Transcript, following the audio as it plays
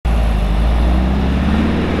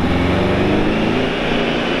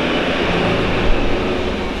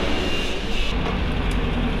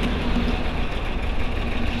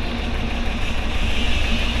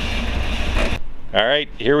right,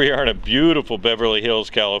 here we are in a beautiful Beverly Hills,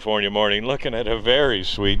 California morning, looking at a very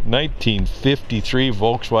sweet 1953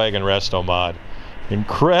 Volkswagen Resto-Mod.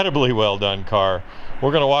 Incredibly well done car. We're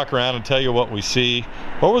going to walk around and tell you what we see.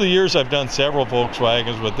 Over the years I've done several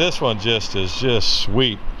Volkswagens, but this one is just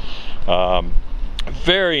sweet.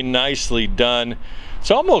 Very nicely done. It's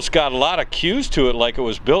almost got a lot of cues to it, like it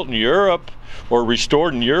was built in Europe or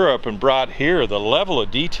restored in Europe and brought here. The level of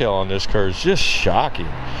detail on this car is just shocking.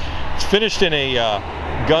 It's finished in a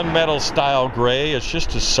gunmetal style gray. It's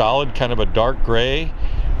just a solid kind of a dark gray.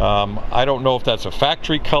 I don't know if that's a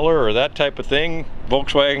factory color or that type of thing.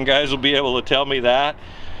 Volkswagen guys will be able to tell me that.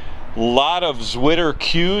 A lot of Zwitter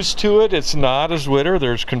cues to it. It's not a Zwitter.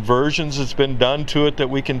 There's conversions that's been done to it that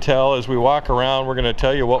we can tell. As we walk around, we're going to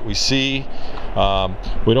tell you what we see.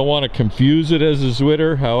 We don't want to confuse it as a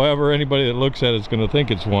Zwitter. However, anybody that looks at it is going to think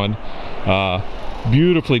it's one.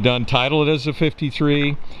 Beautifully done. Title it as a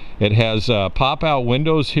 53. It has pop-out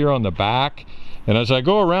windows here on the back. And as I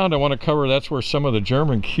go around, I want to cover, that's where some of the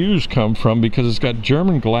German cues come from, because it's got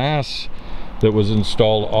German glass that was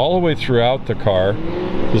installed all the way throughout the car.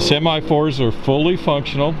 The semi-4s are fully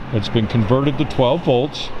functional. It's been converted to 12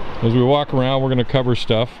 volts. As we walk around, we're going to cover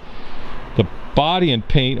stuff. The body and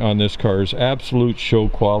paint on this car is absolute show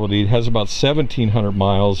quality. It has about 1,700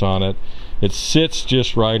 miles on it. It sits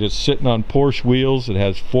just right. It's sitting on Porsche wheels. It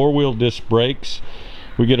has four-wheel disc brakes.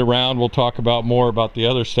 We get around, we'll talk about more about the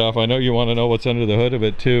other stuff. I know you want to know what's under the hood of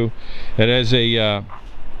it too. It has a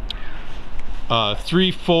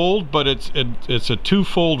three-fold, but it's a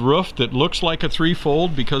two-fold roof that looks like a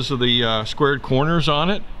three-fold because of the squared corners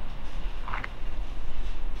on it.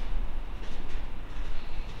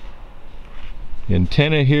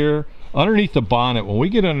 Antenna here. Underneath the bonnet, when we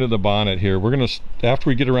get under the bonnet here, we're going to, after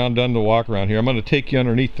we get around done the walk around here, I'm going to take you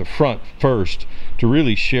underneath the front first to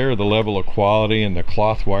really share the level of quality and the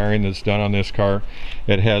cloth wiring that's done on this car.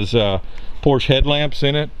 It has Porsche headlamps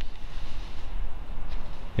in it.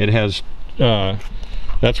 It has,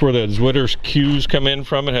 that's where the Zwitter's cues come in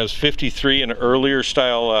from. It has 53 and earlier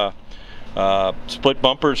style split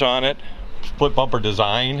bumpers on it. Split bumper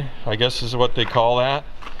design, I guess is what they call that.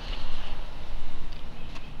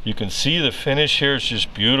 You can see the finish here. It's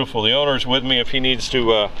just beautiful. The owner's with me if he needs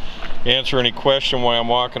to answer any question while I'm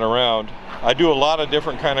walking around. I do a lot of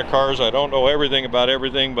different kind of cars. I don't know everything about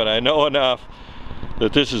everything, but I know enough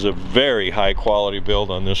that this is a very high quality build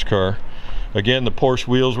on this car. Again, the Porsche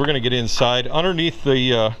wheels. We're going to get inside. Underneath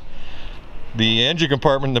the engine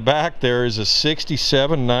compartment in the back there is a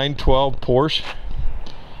 67 912 Porsche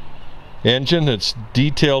engine that's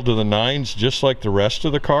detailed to the nines, just like the rest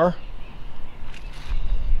of the car.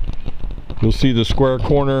 You'll see the square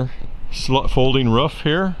corner folding roof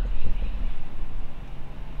here.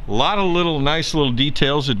 A lot of nice little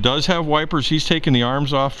details. It does have wipers. He's taking the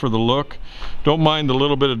arms off for the look. Don't mind the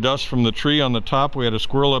little bit of dust from the tree on the top. We had a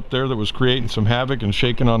squirrel up there that was creating some havoc and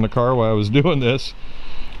shaking on the car while I was doing this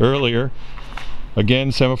earlier.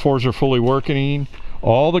 Again, semaphores are fully working.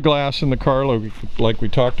 All the glass in the car, like we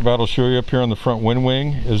talked about, I'll show you up here on the front wind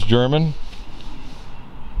wing, is German.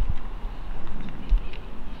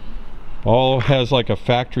 All has like a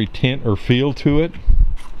factory tint or feel to it.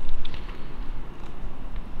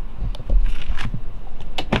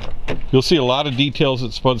 You'll see a lot of details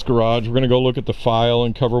at Spuds Garage. We're going to go look at the file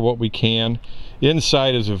and cover what we can.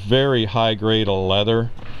 Inside is a very high grade of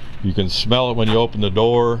leather. You can smell it when you open the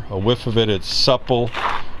door. A whiff of it. It's supple.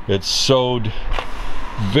 It's sewed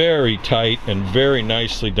very tight and very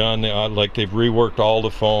nicely done. Like they've reworked all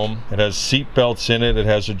the foam. It has seat belts in it. It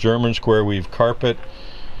has a German square weave carpet.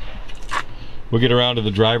 We'll get around to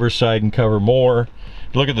the driver's side and cover more.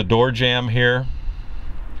 Look at the door jamb here.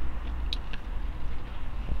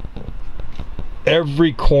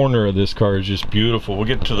 Every corner of this car is just beautiful. We'll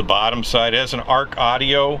get to the bottom side. It has an ARC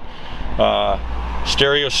audio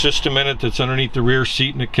stereo system in it that's underneath the rear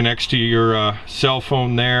seat, and it connects to your cell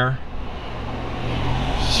phone there.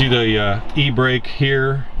 See the e-brake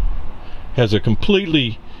here. Has a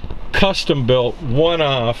completely custom built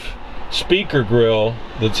one-off speaker grill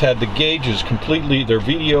that's had the gauges completely, their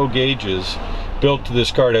VDO gauges built to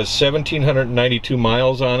this car. It has 1,792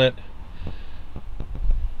 miles on it.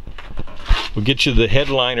 We'll get you the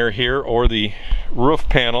headliner here, or the roof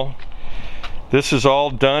panel. This is all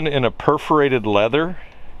done in a perforated leather.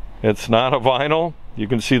 It's not a vinyl. You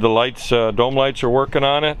can see the lights, dome lights are working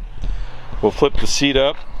on it. We'll flip the seat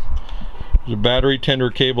up. There's a battery tender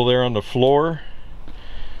cable there on the floor.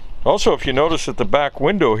 Also, if you notice at the back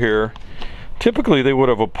window here, typically they would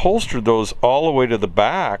have upholstered those all the way to the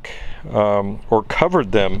back or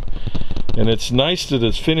covered them. And it's nice that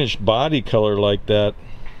it's finished body color like that.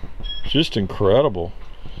 Just incredible.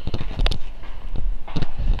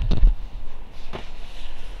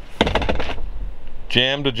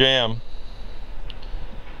 jam to jam.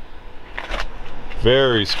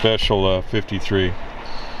 Very special 53.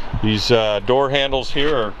 These door handles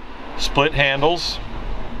here are split handles.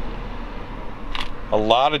 A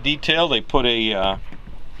lot of detail. They put a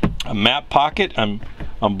map pocket on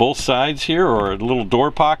both sides here, or a little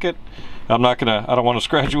door pocket. I don't want to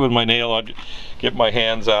scratch it with my nail. I'll get my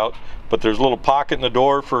hands out. But there's a little pocket in the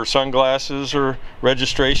door for sunglasses or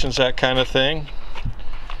registrations, that kind of thing.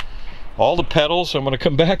 All the pedals, I'm going to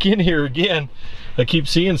come back in here again. I keep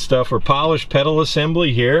seeing stuff, or polished pedal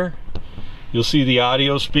assembly here. You'll see the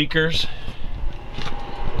audio speakers.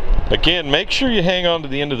 Again, make sure you hang on to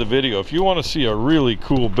the end of the video if you want to see a really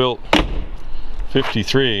cool built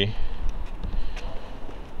 53.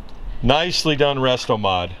 Nicely done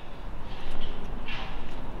Resto-Mod.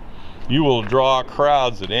 You will draw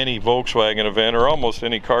crowds at any Volkswagen event or almost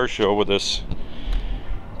any car show with this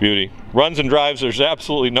beauty. Runs and drives, there's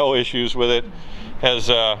absolutely no issues with it. Has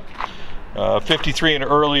 53 and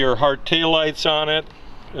earlier hard taillights on it.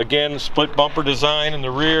 Again, split bumper design in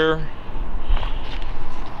the rear.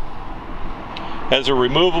 Has a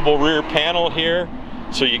removable rear panel here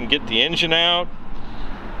so you can get the engine out.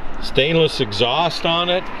 Stainless exhaust on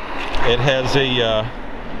it. It has a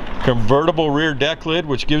convertible rear deck lid,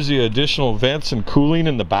 which gives you additional vents and cooling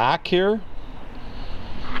in the back here.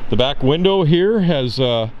 The back window here has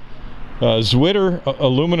Zwitter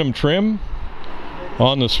aluminum trim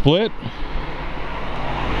on the split.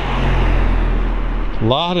 A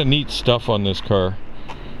lot of neat stuff on this car.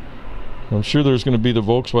 I'm sure there's going to be the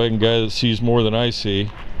Volkswagen guy that sees more than I see.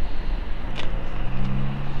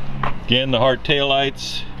 Again, the hard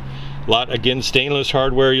taillights. Again, stainless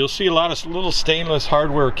hardware. You'll see a lot of little stainless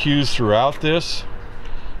hardware cues throughout this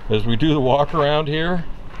as we do the walk around here.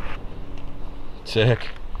 Sick.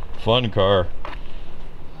 Fun car.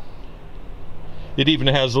 It even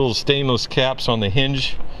has little stainless caps on the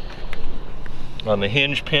hinge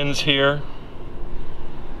pins here.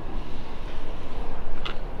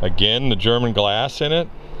 Again, the German glass in it.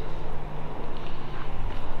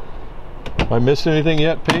 Have I missed anything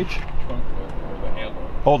yet, Paige?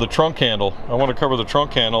 Oh, the trunk handle. I want to cover the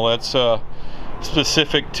trunk handle. That's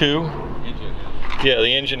specific to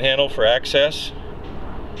the engine handle for access.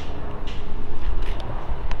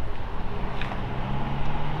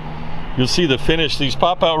 You'll see the finish. These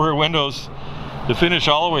pop-out rear windows, the finish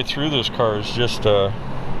all the way through this car is just,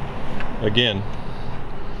 again,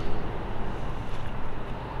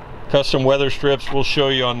 custom weather strips. We'll show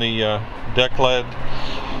you on the deck lid.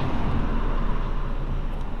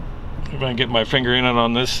 If I can get my finger in it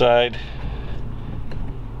on this side.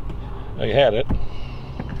 I had it.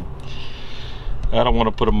 I don't want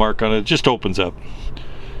to put a mark on it. It just opens up.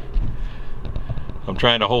 I'm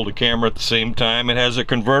trying to hold a camera at the same time. It has a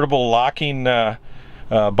convertible locking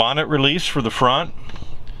bonnet release for the front.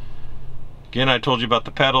 Again, I told you about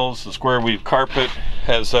the pedals. The square weave carpet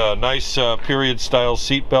has nice period style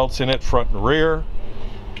seat belts in it, front and rear.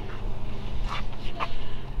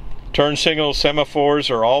 Turn signals, semaphores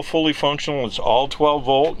are all fully functional. It's all 12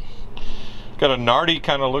 volt. Got a Nardi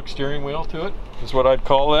kind of look steering wheel to it, is what I'd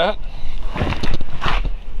call that.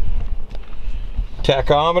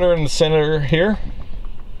 Tachometer in the center here.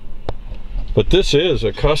 But this is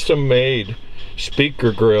a custom made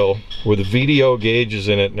speaker grill with VDO gauges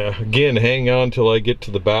in it. Now again, hang on till I get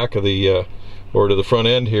to the back of the or to the front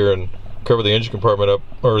end here and cover the engine compartment up,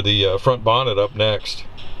 or the front bonnet up next.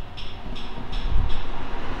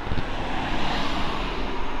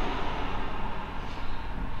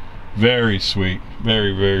 Very sweet,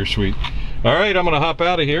 very, very sweet. All right, I'm gonna hop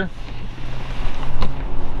out of here.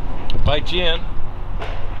 Bite you in.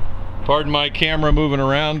 Pardon my camera moving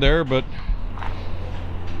around there, but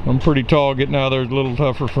I'm pretty tall. Getting out of there is a little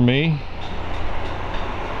tougher for me.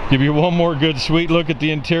 Give you one more good sweet look at the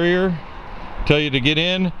interior. Tell you to get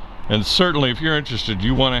in, and certainly if you're interested,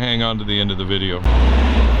 you want to hang on to the end of the video.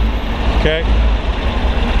 Okay.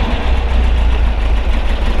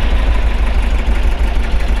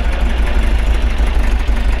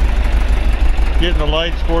 Getting the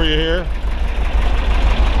lights for you here.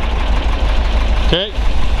 Okay.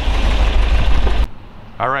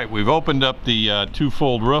 All right, we've opened up the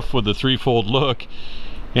two-fold roof with the three-fold look.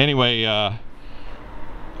 Anyway,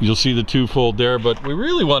 you'll see the two-fold there, but we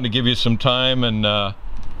really wanted to give you some time and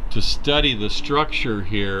to study the structure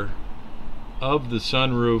here of the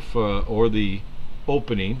sunroof or the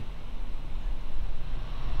opening.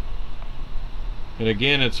 And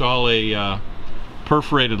again, it's all a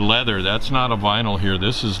perforated leather. That's not a vinyl here.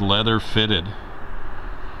 This is leather fitted.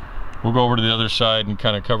 We'll go over to the other side and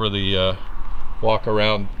kind of cover the walk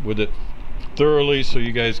around with it thoroughly so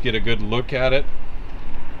you guys get a good look at it.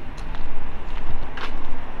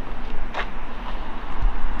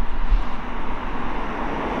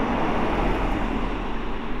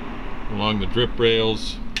 the drip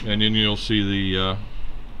rails, and then you'll see the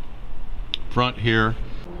front here.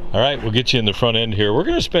 All right, we'll get you in the front end here. We're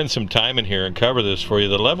going to spend some time in here and cover this for you.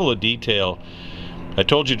 The level of detail, I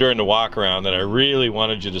told you during the walk around that I really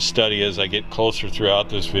wanted you to study as I get closer throughout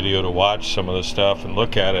this video to watch some of the stuff and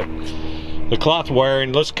look at it. The cloth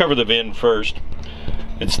wiring, let's cover the VIN first.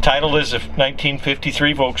 It's titled as a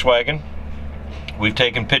 1953 Volkswagen. We've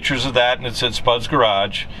taken pictures of that and it's at Spuds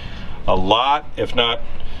Garage. A lot, if not,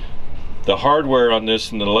 the hardware on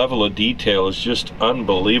this and the level of detail is just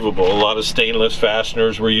unbelievable. A lot of stainless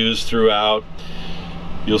fasteners were used throughout.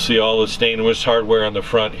 You'll see all the stainless hardware on the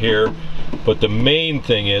front here. But the main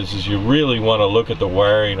thing is you really want to look at the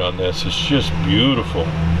wiring on this. It's just beautiful.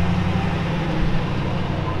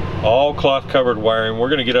 All cloth covered wiring. We're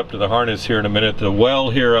going to get up to the harness here in a minute. The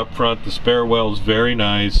well here up front, the spare well, is very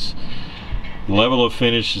nice. Level of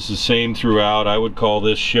finish is the same throughout. I would call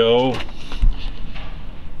this show.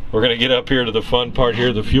 We're going to get up here to the fun part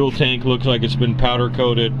here. The fuel tank looks like it's been powder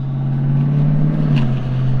coated.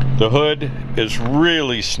 The hood is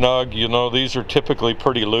really snug. You know, these are typically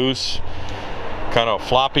pretty loose, kind of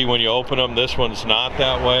floppy when you open them. This one's not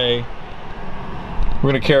that way.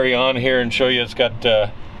 We're going to carry on here and show you it's got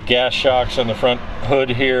gas shocks on the front hood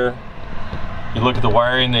here. You look at the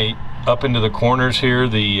wiring, they up into the corners here.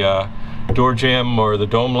 The door jamb or the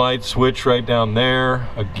dome light switch right down there.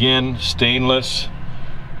 Again, stainless.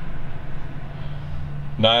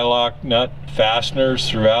 Nylock nut fasteners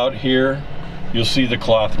throughout here. You'll see the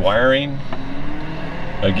cloth wiring.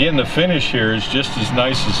 Again, the finish here is just as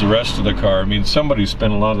nice as the rest of the car. I mean, somebody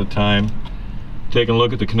spent a lot of time taking a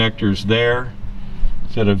look at the connectors there.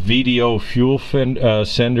 It's got a VDO fuel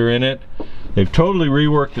sender in it. They've totally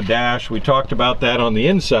reworked the dash. We talked about that on the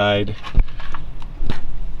inside.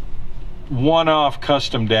 One-off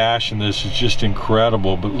custom dash, and this is just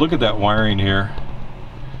incredible. But look at that wiring here.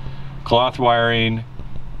 Cloth wiring.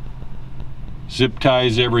 Zip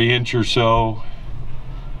ties every inch or so.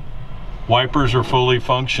 Wipers are fully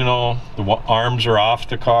functional. The arms are off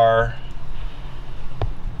the car.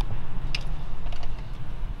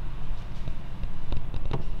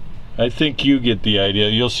 I think you get the idea.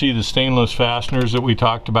 You'll see the stainless fasteners that we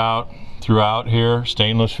talked about throughout here.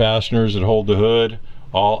 Stainless fasteners that hold the hood.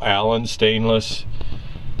 All Allen stainless.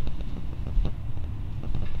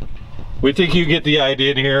 We think you get the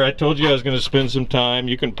idea in here. I told you I was going to spend some time.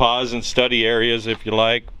 You can pause and study areas if you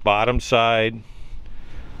like. Bottom side.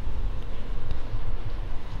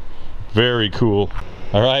 Very cool.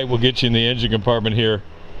 All right, we'll get you in the engine compartment here.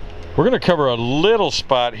 We're going to cover a little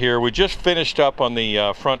spot here. We just finished up on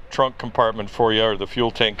the front trunk compartment for you, or the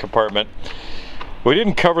fuel tank compartment. We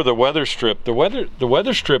didn't cover the weather strip. The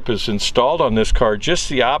weather strip is installed on this car just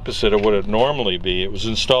the opposite of what it normally be. It was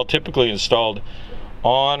typically installed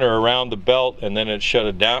on or around the belt, and then it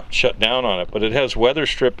shut down on it. But it has weather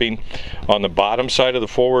stripping on the bottom side of the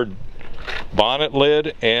forward bonnet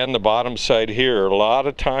lid and the bottom side here. A lot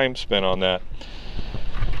of time spent on that.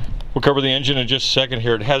 We'll cover the engine in just a second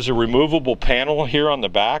here. It has a removable panel here on the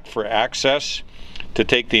back for access to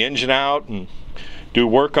take the engine out and do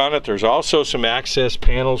work on it. There's also some access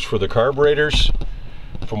panels for the carburetors.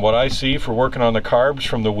 From what I see, for working on the carbs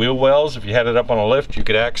from the wheel wells, if you had it up on a lift, you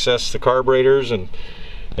could access the carburetors and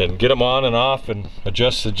get them on and off and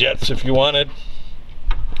adjust the jets if you wanted.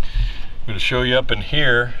 I'm going to show you up in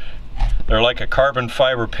here. They're like a carbon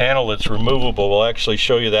fiber panel that's removable. We'll actually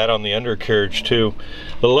show you that on the undercarriage too.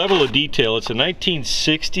 The level of detail, it's a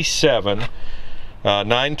 1967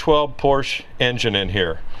 912 Porsche engine in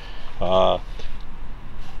here. The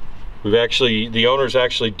owner's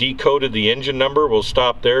actually decoded the engine number. We'll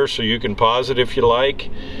stop there so you can pause it if you like.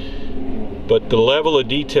 But the level of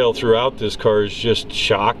detail throughout this car is just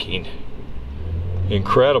shocking.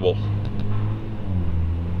 Incredible.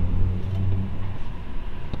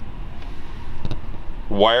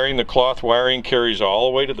 Wiring, the cloth wiring carries all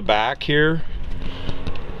the way to the back here.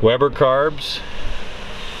 Weber carbs.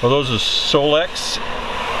 Well, those are Solex.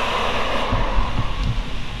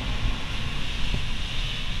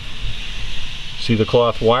 See the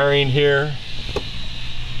cloth wiring here,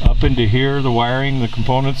 up into here, the wiring, the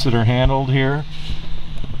components that are handled here.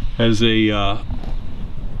 Has a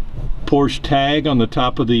Porsche tag on the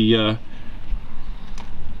top of the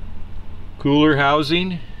cooler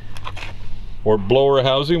housing, or blower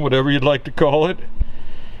housing, whatever you'd like to call it.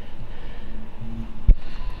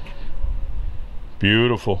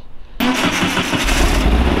 Beautiful.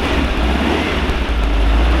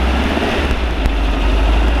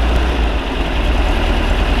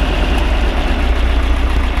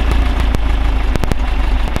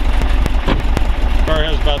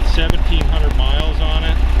 About 1,700 miles on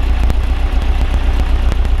it.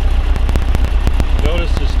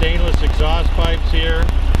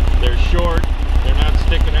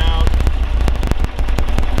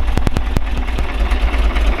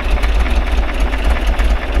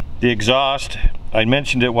 The exhaust, I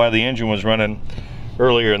mentioned it while the engine was running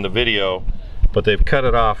earlier in the video, but they've cut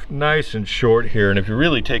it off nice and short here, and if you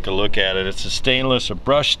really take a look at it, it's a stainless, a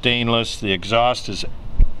brushed stainless. The exhaust is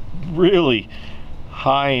really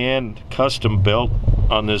high-end custom built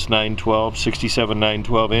on this 67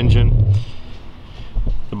 912 engine.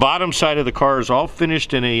 The bottom side of the car is all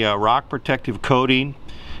finished in a rock protective coating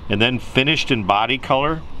and then finished in body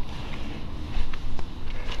color.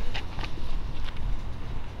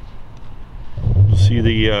 You'll see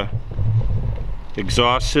the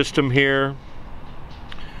exhaust system here.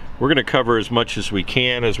 We're going to cover as much as we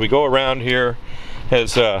can as we go around here.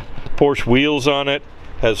 Has Porsche wheels on it,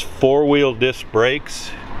 has four-wheel disc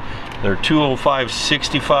brakes. They're 205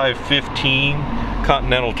 65 15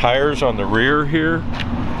 Continental tires on the rear here.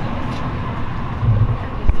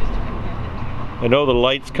 I know the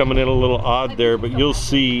light's coming in a little odd there, but you'll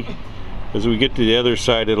see as we get to the other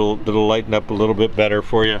side it'll lighten up a little bit better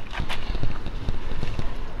for you.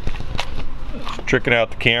 Tricking out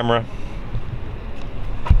the camera.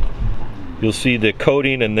 You'll see the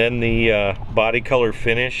coating and then the body color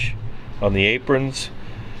finish on the aprons.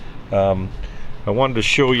 I wanted to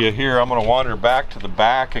show you here. I'm going to wander back to the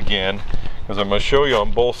back again because I'm going to show you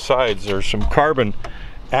on both sides. There's some carbon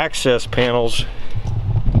access panels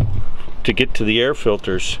to get to the air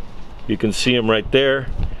filters. You can see them right there.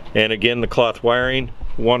 And again, the cloth wiring.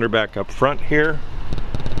 Wander back up front here.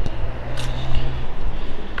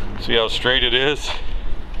 See how straight it is?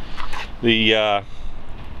 The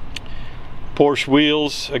Porsche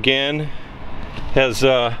wheels again has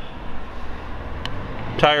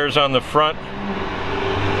tires on the front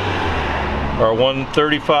are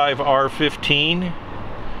 135 R15.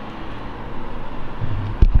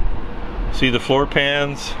 See the floor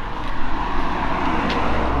pans.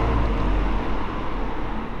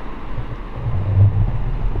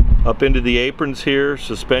 Up into the aprons here.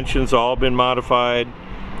 Suspension's all been modified.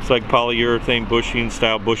 It's like polyurethane bushing,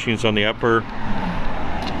 style bushings on the upper.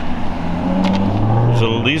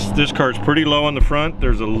 So at least this car's pretty low on the front.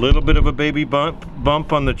 There's a little bit of a baby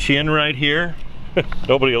bump on the chin right here.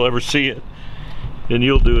 Nobody will ever see it, and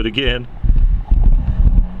you'll do it again.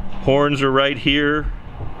 Horns are right here.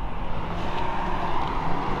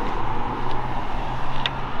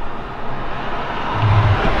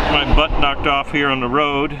 My butt knocked off here on the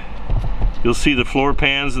road. You'll see the floor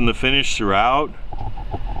pans and the finish throughout.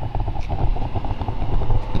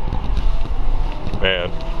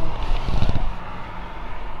 Man.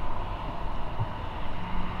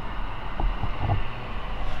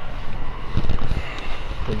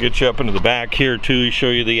 We'll get you up into the back here too, show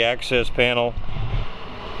you the access panel.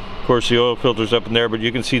 Of course the oil filter's up in there, but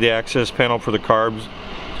you can see the access panel for the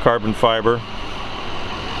carbon fiber.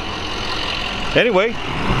 Anyway,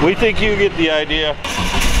 we think you get the idea.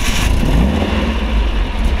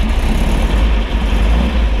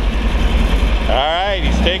 Alright,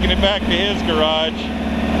 he's taking it back to his garage.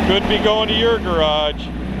 Could be going to your garage.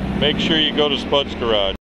 Make sure you go to Spuds Garage.